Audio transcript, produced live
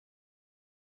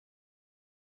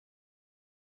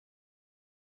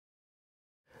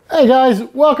Hey guys,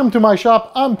 welcome to my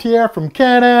shop. I'm Pierre from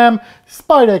Can-Am,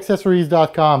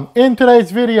 SpyderAccessories.com. In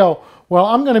today's video, well,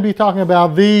 I'm going to be talking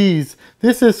about these.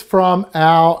 This is from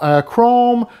our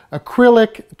chrome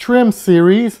acrylic trim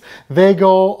series. They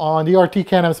go on the RT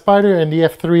Can-Am Spyder and the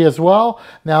F3 as well.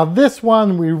 Now this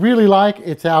one we really like.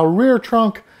 It's our rear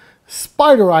trunk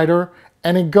Spyder Ryder,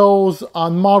 and it goes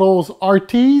on models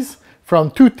RTs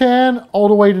from 210 all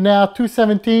the way to now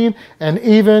 217 and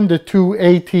even the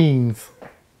 218s.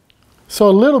 So a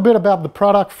little bit about the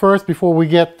product first before we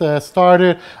get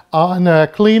started on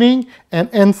cleaning and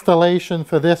installation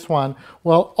for this one.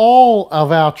 Well, all of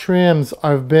our trims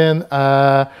have been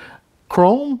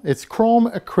chrome. It's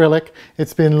chrome acrylic.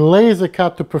 It's been laser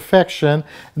cut to perfection.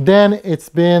 Then it's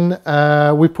been,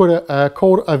 we put a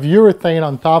coat of urethane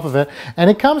on top of it, and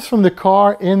it comes from the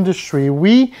car industry.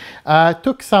 We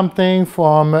took something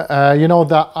from, you know,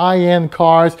 the high-end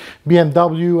cars,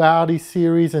 BMW, Audi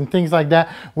series, and things like that,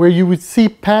 where you would see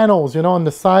panels, you know, on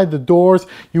the side, the doors,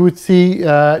 you would see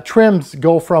trims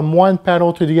go from one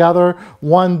panel to the other,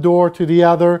 one door to the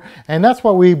other, and that's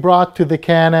what we brought to the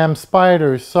Can-Am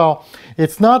Spyders. So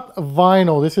it's not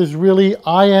vinyl. This is really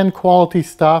high-end quality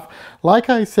stuff.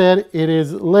 Like I said, it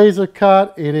is laser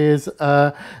cut, it is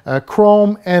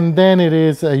chrome, and then it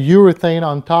is urethane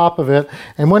on top of it.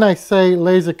 And when I say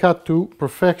laser cut to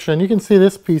perfection, you can see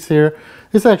this piece here.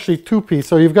 It's actually two pieces.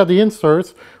 So you've got the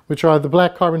inserts, which are the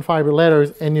black carbon fiber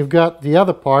letters, and you've got the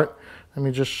other part. Let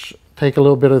me just take a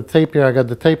little bit of the tape here. I got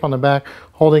the tape on the back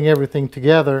holding everything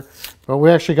together, but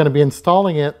we're actually going to be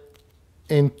installing it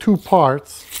in two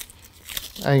parts.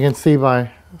 And you can see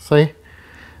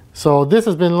so this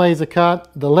has been laser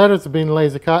cut, the letters have been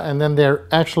laser cut, and then they're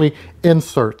actually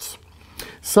inserts.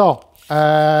 So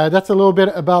that's a little bit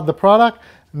about the product.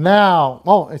 Now,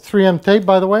 oh, it's 3M tape,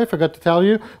 by the way, I forgot to tell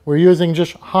you. We're using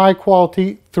just high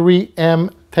quality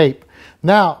 3M tape.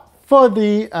 Now, for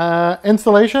the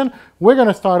installation, we're going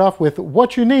to start off with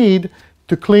what you need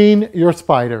to clean your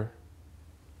Spyder.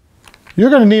 You're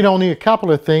going to need only a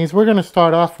couple of things. We're going to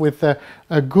start off with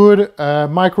a good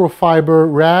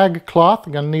microfiber rag cloth.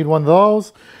 You're going to need one of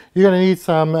those. You're going to need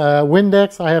some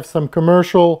Windex. I have some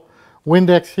commercial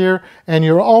Windex here. And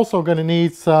you're also going to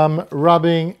need some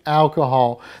rubbing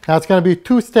alcohol. Now it's going to be a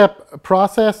two-step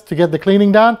process to get the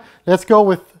cleaning done. Let's go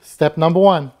with step number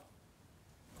one.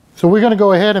 So we're going to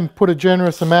go ahead and put a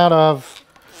generous amount of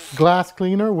glass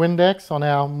cleaner, Windex, on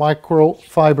our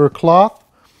microfiber cloth.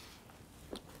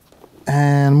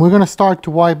 And we're going to start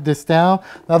to wipe this down.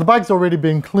 Now the bike's already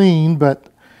been cleaned, but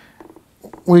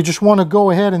we just want to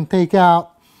go ahead and take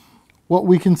out what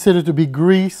we consider to be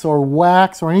grease or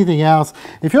wax or anything else.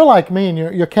 If you're like me and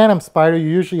your Can-Am Spyder, you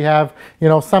usually have, you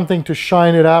know, something to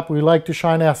shine it up. We like to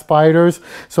shine our Spyders.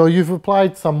 So you've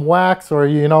applied some wax or,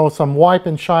 you know, some wipe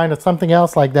and shine or something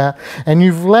else like that. And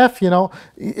you've left, you know,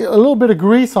 a little bit of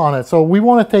grease on it. So we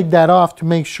want to take that off to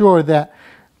make sure that,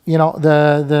 you know,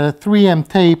 the 3M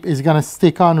tape is going to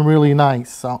stick on really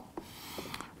nice. So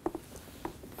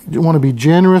you want to be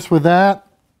generous with that.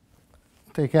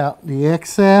 Take out the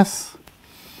excess.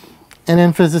 And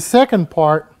then for the second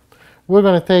part, we're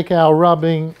going to take our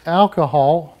rubbing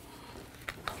alcohol.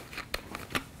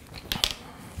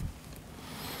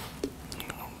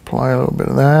 Apply a little bit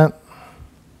of that.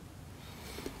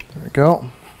 There we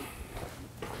go.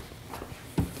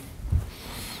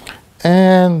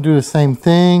 And do the same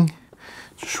thing,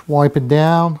 just wipe it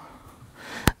down,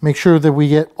 make sure that we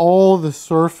get all the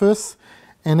surface.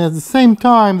 And at the same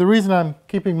time, the reason I'm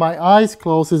keeping my eyes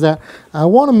closed is that I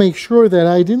want to make sure that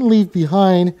I didn't leave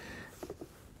behind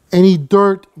any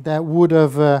dirt that would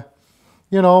have,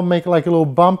 you know, make like a little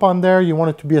bump on there. You want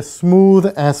it to be as smooth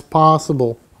as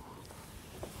possible.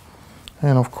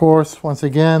 And of course, once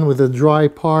again, with the dry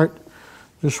part,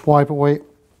 just wipe away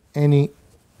any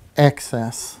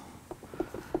excess.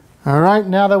 All right,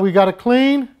 now that we got it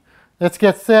clean, let's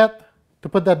get set to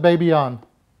put that baby on.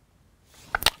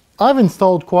 I've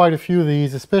installed quite a few of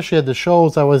these, especially at the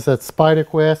shows. I was at Spyder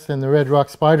Quest and the Red Rock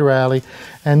Spyder Rally,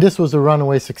 and this was a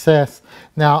runaway success.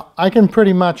 Now, I can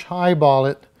pretty much highball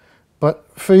it, but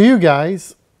for you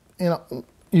guys, you know,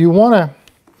 you want to,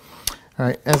 all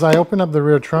right, as I open up the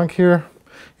rear trunk here,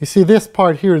 you see this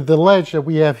part here, the ledge that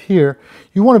we have here,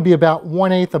 you want to be about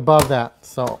 1/8 above that.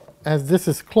 So as this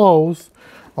is closed,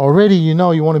 already you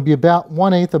know you want to be about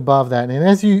 1/8 above that. And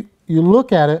as you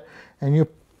look at it and you're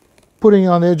putting it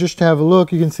on there just to have a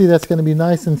look, you can see that's going to be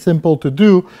nice and simple to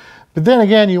do. But then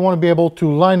again, you want to be able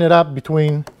to line it up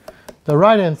between the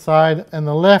right hand side and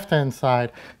the left hand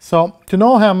side. So to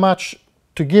know how much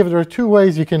to give, there are two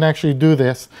ways you can actually do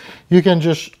this. You can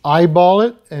just eyeball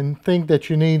it and think that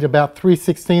you need about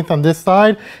 3/16 on this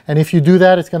side, and if you do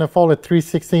that, it's going to fall at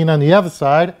 3/16 on the other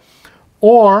side.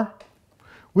 Or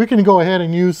we can go ahead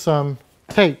and use some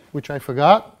tape, which I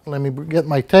forgot. Let me get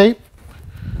my tape.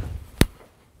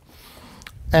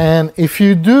 And if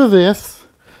you do this,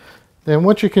 then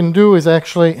what you can do is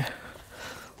actually,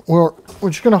 we're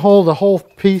just going to hold the whole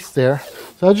piece there.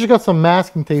 So I just got some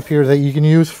masking tape here that you can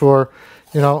use for,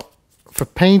 you know, for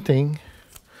painting.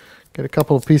 Get a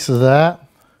couple of pieces of that.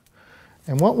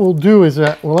 And what we'll do is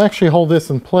that we'll actually hold this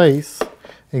in place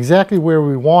exactly where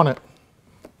we want it.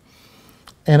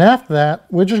 And after that,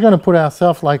 we're just going to put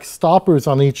ourselves like stoppers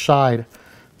on each side.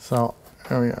 So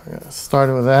there we go.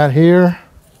 Start with that here.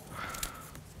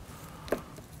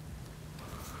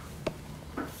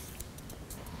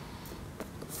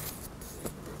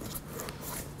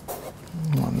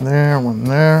 One there, one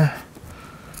there.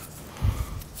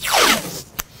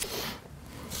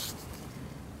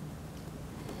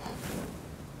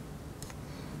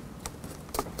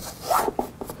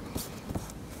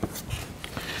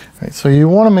 Right, so you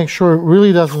want to make sure it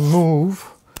really doesn't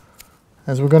move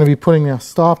as we're going to be putting our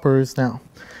stoppers. Now,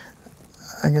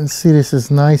 I can see this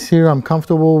is nice here. I'm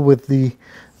comfortable with the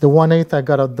 1/8 I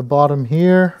got at the bottom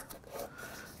here.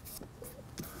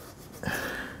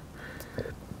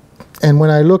 And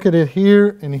when I look at it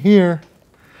here and here,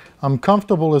 I'm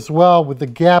comfortable as well with the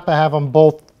gap I have on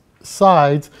both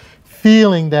sides,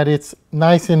 feeling that it's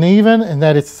nice and even and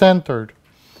that it's centered.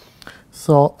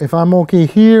 So if I'm okay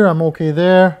here, I'm okay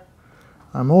there.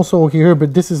 I'm also okay here,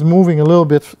 but this is moving a little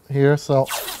bit here, so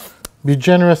be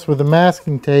generous with the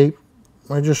masking tape.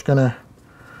 We're just gonna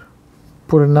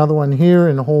put another one here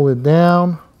and hold it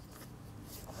down.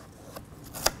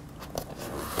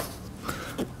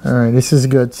 All right, this is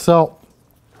good. So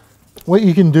what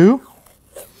you can do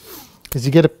is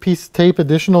you get a piece of tape,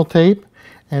 additional tape,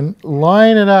 and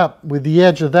line it up with the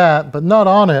edge of that, but not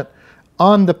on it,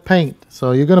 on the paint.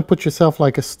 So you're going to put yourself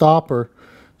like a stopper,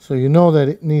 so you know that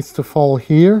it needs to fall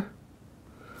here.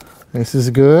 This is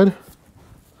good.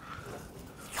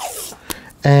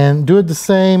 And do it the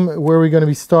same where we're going to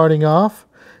be starting off.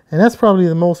 And that's probably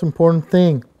the most important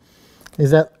thing,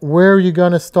 is that where you're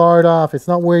going to start off. It's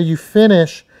not where you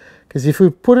finish. Because if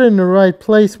you put it in the right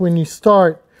place when you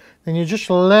start, then you're just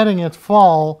letting it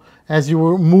fall as you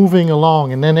were moving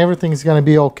along, and then everything's going to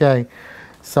be okay.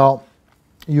 So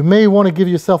you may want to give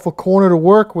yourself a corner to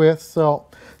work with. So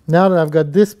now that I've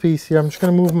got this piece here, I'm just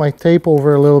going to move my tape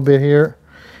over a little bit here.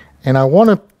 And I want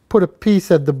to put a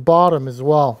piece at the bottom as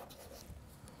well.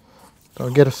 So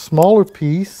I'll get a smaller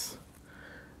piece.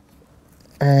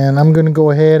 And I'm going to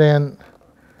go ahead and,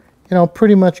 you know,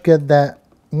 pretty much get that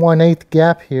 1/8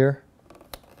 gap here.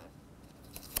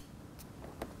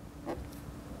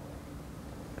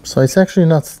 So it's actually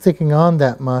not sticking on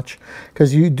that much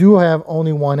because you do have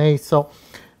only 1/8. So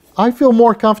I feel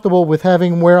more comfortable with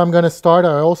having where I'm going to start.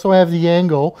 I also have the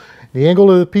angle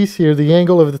of the piece here, the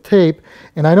angle of the tape,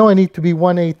 and I know I need to be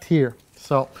 1/8 here.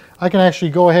 So I can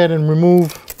actually go ahead and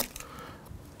remove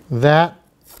that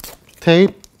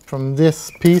tape from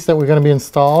this piece that we're going to be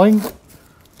installing.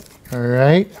 All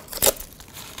right.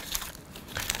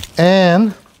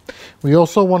 And we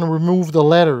also want to remove the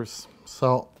letters.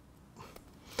 So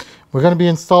we're going to be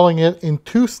installing it in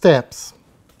 2 steps.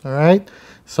 All right.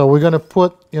 So we're going to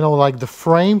put, you know, like the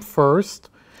frame first.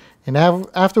 And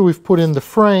after we've put in the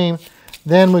frame,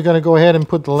 then we're going to go ahead and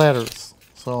put the letters.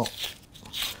 So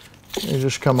they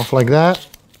just come off like that.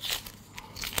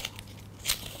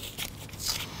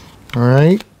 All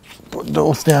right. Put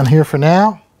those down here for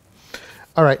now.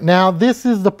 All right, now this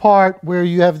is the part where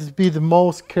you have to be the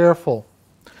most careful.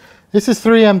 This is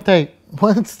 3M tape.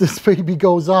 Once this baby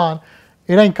goes on,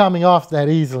 it ain't coming off that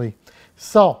easily.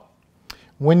 So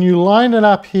when you line it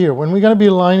up here, when we're going to be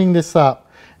lining this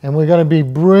up and we're going to be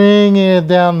bringing it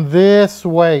down this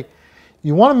way,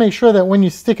 you want to make sure that when you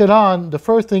stick it on, the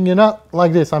first thing, you're not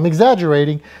like this. I'm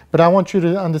exaggerating, but I want you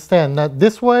to understand, not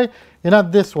this way, you're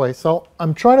not this way. So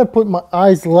I'm trying to put my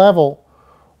eyes level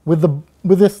with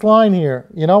this line here,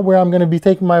 you know, where I'm going to be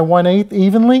taking my 1/8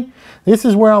 evenly. This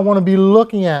is where I want to be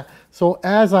looking at. So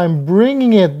as I'm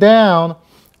bringing it down,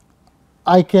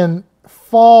 I can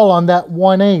fall on that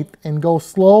 1/8 and go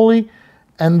slowly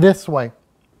and this way.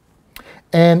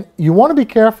 And you want to be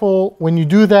careful when you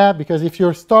do that, because if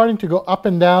you're starting to go up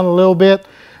and down a little bit,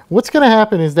 what's going to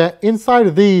happen is that inside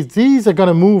of these are going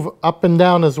to move up and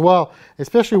down as well,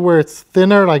 especially where it's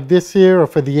thinner like this here or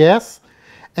for the S.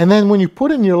 And then when you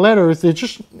put in your letters,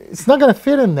 it's not going to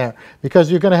fit in there because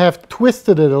you're going to have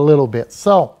twisted it a little bit.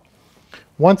 So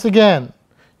once again,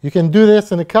 you can do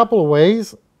this in a couple of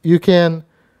ways. you can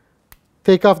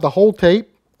take off the whole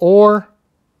tape or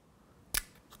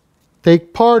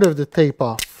take part of the tape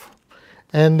off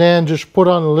and then just put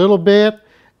on a little bit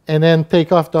and then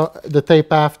take off the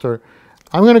tape after.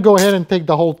 I'm going to go ahead and take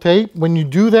the whole tape. When you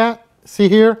do that, see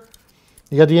here,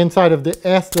 you got the inside of the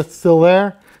S that's still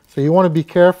there. So you want to be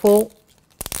careful.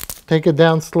 Take it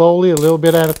down slowly, a little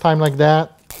bit at a time like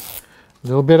that. A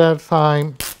little bit at a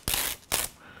time.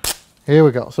 Here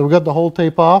we go. So we got the whole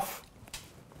tape off.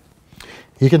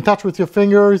 You can touch with your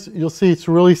fingers. You'll see it's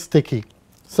really sticky.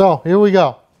 So here we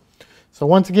go. So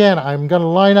once again, I'm going to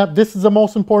line up. This is the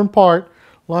most important part.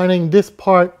 Lining this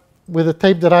part with the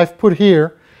tape that I've put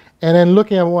here. And then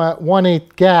looking at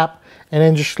 1/8 gap. And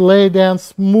then just lay it down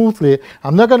smoothly.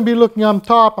 I'm not going to be looking on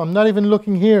top. I'm not even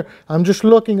looking here. I'm just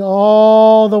looking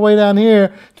all the way down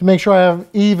here to make sure I have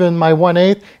even my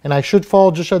 1/8. And I should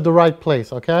fall just at the right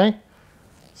place, okay?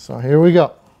 So here we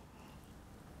go.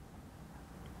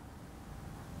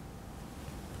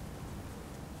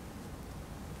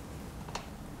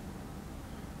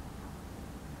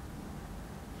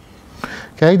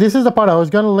 Okay, this is the part I was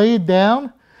going to lay it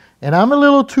down. And I'm a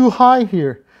little too high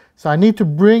here. So I need to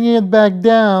bring it back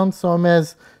down so I'm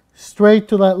as straight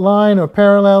to that line or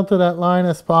parallel to that line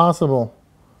as possible.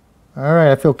 All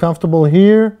right, I feel comfortable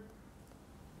here.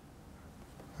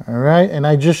 All right, and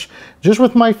I just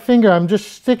with my finger, I'm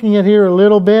just sticking it here a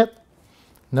little bit.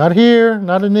 Not here,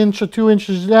 not an inch or 2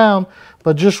 inches down,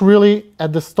 but just really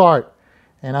at the start.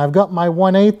 And I've got my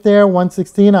 1/8 there,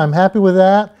 1/16. I'm happy with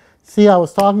that. See, I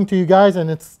was talking to you guys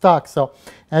and it's stuck. So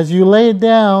as you lay it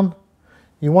down,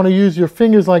 you want to use your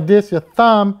fingers like this, your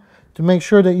thumb, to make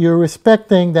sure that you're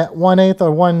respecting that 1/8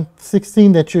 or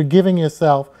 1/16 that you're giving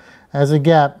yourself as a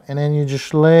gap. And then you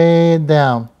just lay it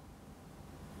down.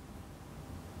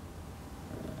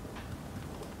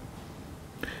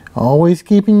 Always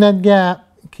keeping that gap,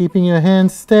 keeping your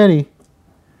hands steady.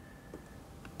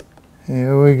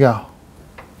 Here we go.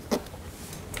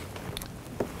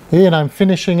 And I'm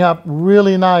finishing up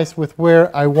really nice with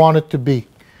where I want it to be.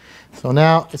 So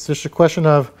now it's just a question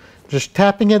of just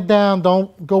tapping it down.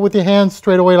 Don't go with your hands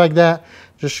straight away like that.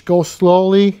 Just go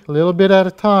slowly, a little bit at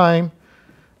a time,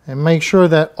 and make sure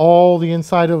that all the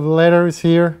inside of the letters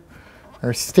here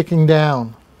are sticking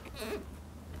down.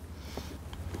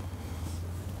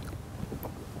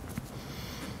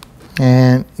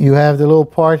 And you have the little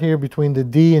part here between the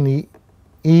D and the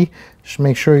E. Just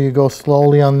make sure you go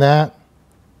slowly on that.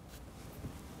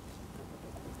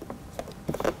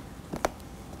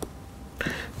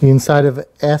 The inside of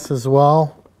S as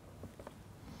well.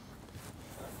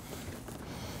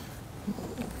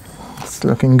 It's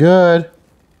looking good.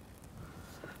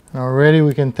 Already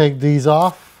we can take these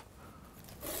off.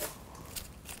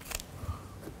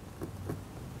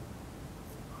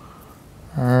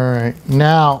 All right,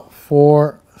 now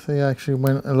for, see, I actually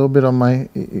went a little bit on my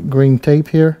green tape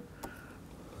here.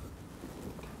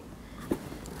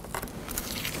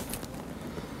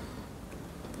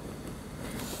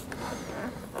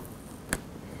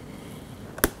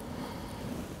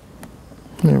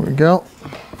 There we go.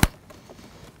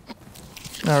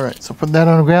 All right, so put that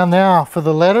on the ground. Now for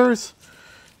the letters,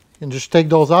 you can just take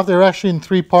those off. They're actually in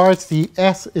 3 parts. The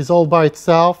S is all by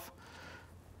itself.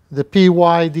 The P,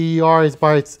 Y, D, E, R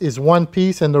is one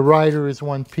piece, and the Ryder is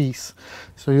one piece.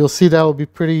 So you'll see that will be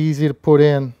pretty easy to put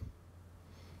in.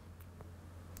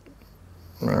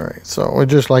 All right, so we're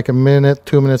just like a minute,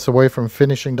 2 minutes away from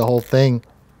finishing the whole thing.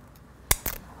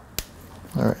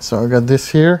 All right, so I got this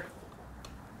here.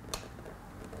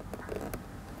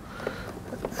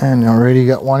 And already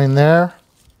got one in there.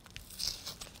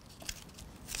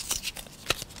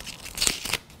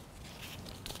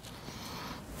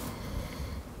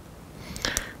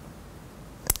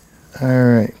 All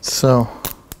right, so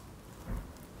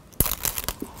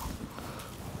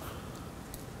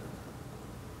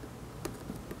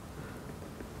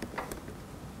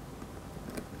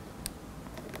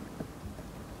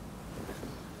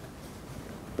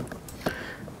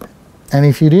and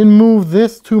if you didn't move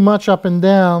this too much up and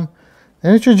down,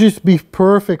 then it should just be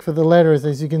perfect for the letters.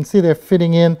 As you can see, they're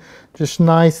fitting in just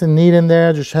nice and neat in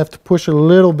there. Just have to push a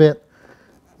little bit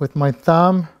with my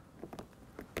thumb.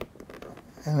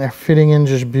 And they're fitting in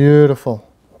just beautiful.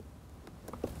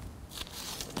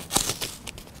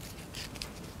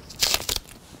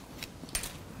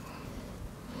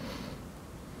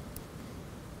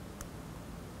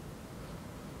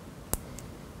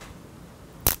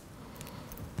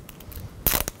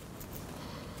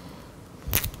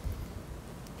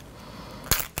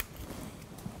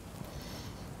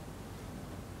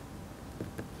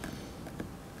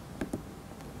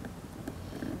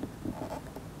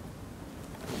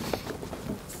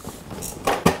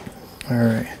 All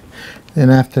right. Then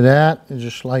after that,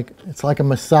 it's like a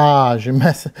massage.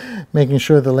 You're making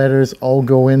sure the letters all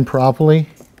go in properly.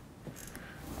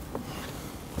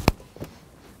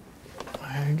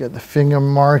 Get the finger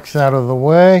marks out of the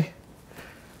way.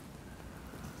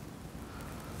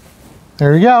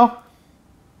 There you go.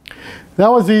 That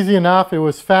was easy enough. It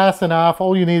was fast enough.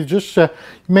 All you need is just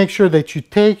make sure that you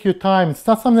take your time. It's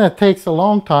not something that takes a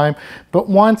long time, but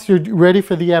once you're ready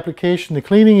for the application, the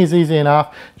cleaning is easy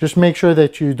enough. Just make sure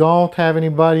that you don't have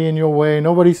anybody in your way.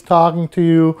 Nobody's talking to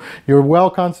you. You're well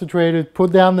concentrated.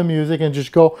 Put down the music and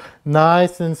just go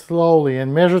nice and slowly,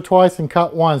 and measure twice and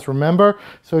cut once, remember?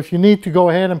 So if you need to go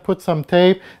ahead and put some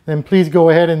tape, then please go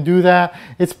ahead and do that.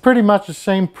 It's pretty much the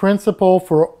same principle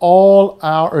for all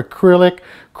our acrylic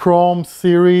chrome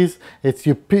series. It's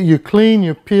you clean,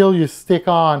 you peel, you stick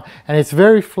on, and it's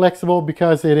very flexible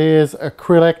because it is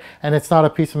acrylic and it's not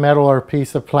a piece of metal or a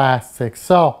piece of plastic.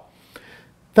 So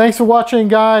thanks for watching,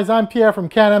 guys. I'm Pierre from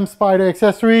Can-Am Spyder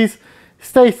Accessories.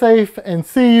 Stay safe and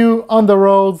see you on the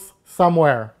roads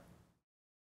somewhere.